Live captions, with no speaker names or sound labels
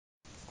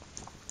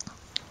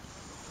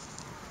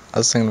I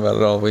was thinking about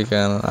it all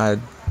weekend. I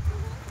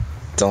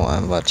don't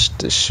have much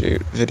to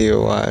shoot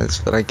video-wise,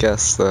 but I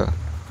guess the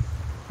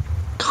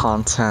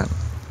content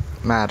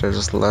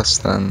matters less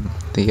than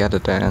the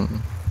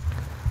editing.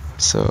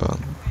 So,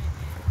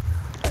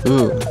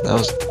 ooh,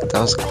 that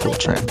was a cool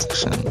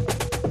transition.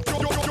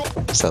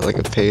 Is that like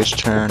a page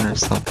turn or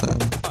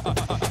something?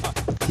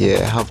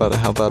 Yeah, how about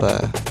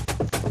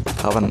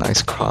a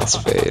nice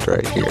crossfade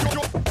right here?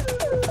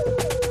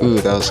 Ooh,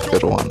 that was a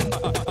good one.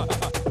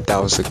 That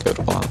was a good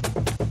one.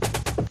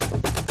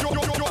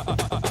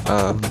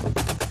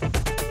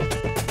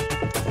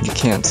 You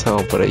can't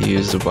tell, but I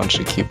used a bunch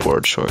of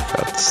keyboard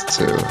shortcuts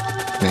to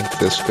make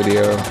this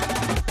video.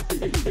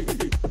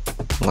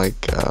 Like,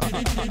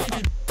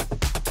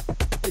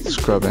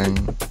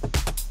 scrubbing.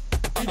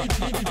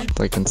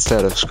 Like,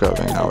 instead of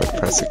scrubbing, I would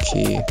press a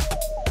key.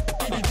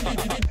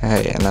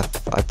 Hey, and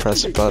if I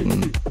press a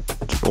button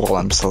while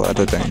I'm still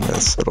editing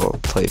this, it'll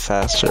play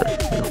faster.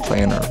 It'll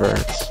play in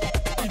reverse.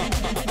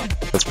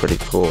 That's pretty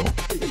cool.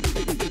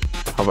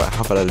 How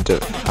about a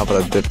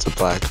dip to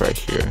black right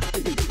here?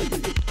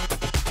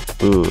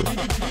 Ooh.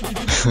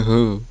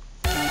 Ooh.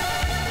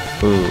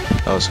 Ooh,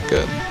 that was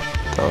good.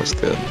 That was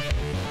good.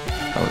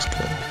 That was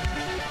good.